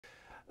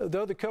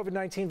Though the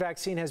COVID-19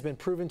 vaccine has been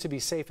proven to be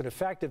safe and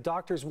effective,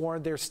 doctors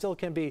warn there still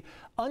can be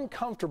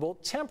uncomfortable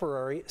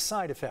temporary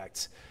side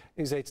effects.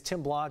 News 8's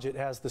Tim Blodgett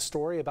has the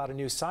story about a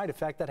new side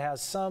effect that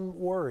has some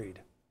worried.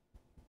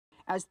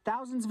 As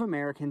thousands of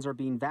Americans are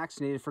being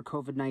vaccinated for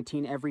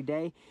COVID-19 every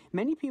day,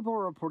 many people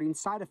are reporting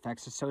side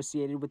effects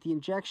associated with the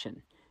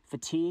injection.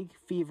 Fatigue,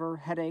 fever,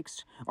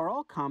 headaches are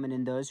all common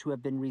in those who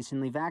have been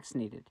recently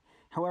vaccinated.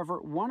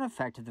 However, one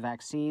effect of the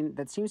vaccine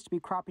that seems to be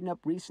cropping up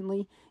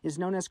recently is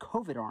known as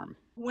COVID arm.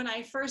 When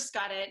I first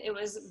got it, it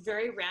was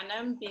very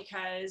random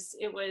because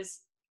it was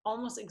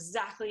almost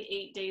exactly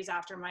 8 days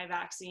after my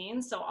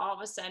vaccine. So all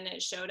of a sudden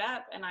it showed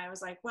up and I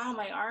was like, wow,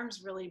 my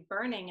arm's really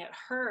burning. It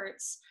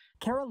hurts.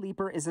 Kara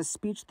Leeper is a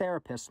speech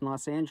therapist in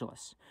Los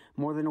Angeles.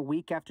 More than a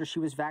week after she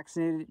was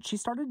vaccinated, she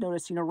started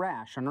noticing a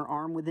rash on her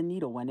arm where the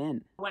needle went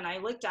in. When I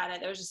looked at it,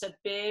 there was just a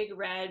big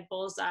red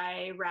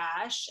bullseye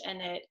rash,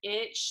 and it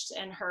itched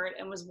and hurt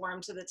and was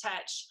warm to the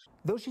touch.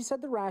 Though she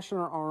said the rash on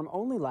her arm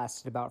only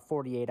lasted about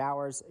 48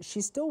 hours,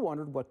 she still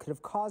wondered what could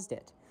have caused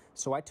it.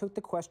 So I took the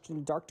question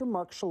to Dr.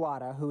 Mark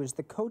Shalata, who is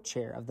the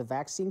co-chair of the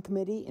vaccine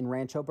committee in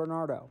Rancho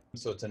Bernardo.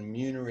 So it's an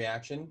immune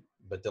reaction,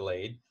 but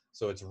delayed.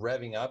 So it's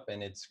revving up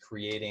and it's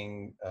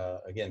creating,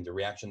 again, the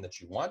reaction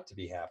that you want to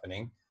be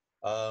happening,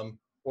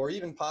 or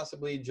even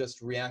possibly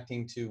just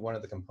reacting to one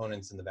of the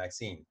components in the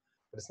vaccine.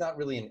 But it's not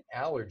really an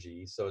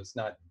allergy, so it's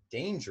not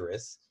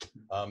dangerous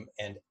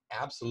and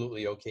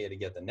absolutely okay to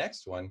get the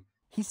next one.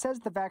 He says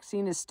the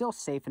vaccine is still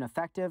safe and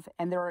effective,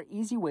 and there are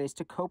easy ways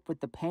to cope with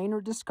the pain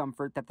or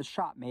discomfort that the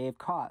shot may have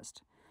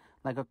caused,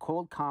 like a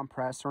cold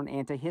compress or an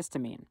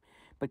antihistamine.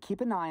 But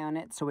keep an eye on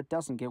it so it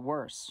doesn't get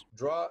worse.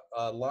 Draw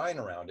a line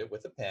around it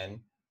with a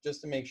pen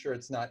just to make sure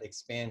it's not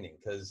expanding,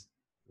 because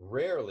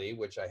rarely,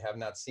 which I have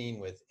not seen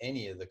with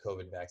any of the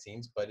COVID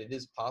vaccines, but it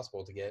is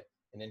possible to get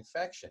an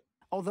infection.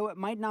 Although it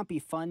might not be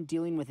fun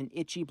dealing with an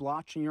itchy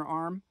blotch on your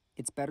arm,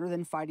 it's better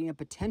than fighting a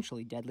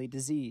potentially deadly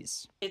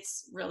disease.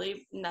 It's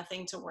really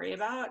nothing to worry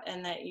about,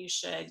 and that you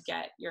should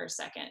get your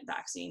second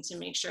vaccine to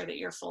make sure that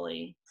you're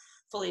fully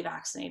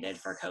vaccinated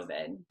for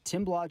COVID.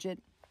 Tim Blodgett,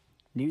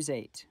 News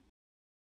 8.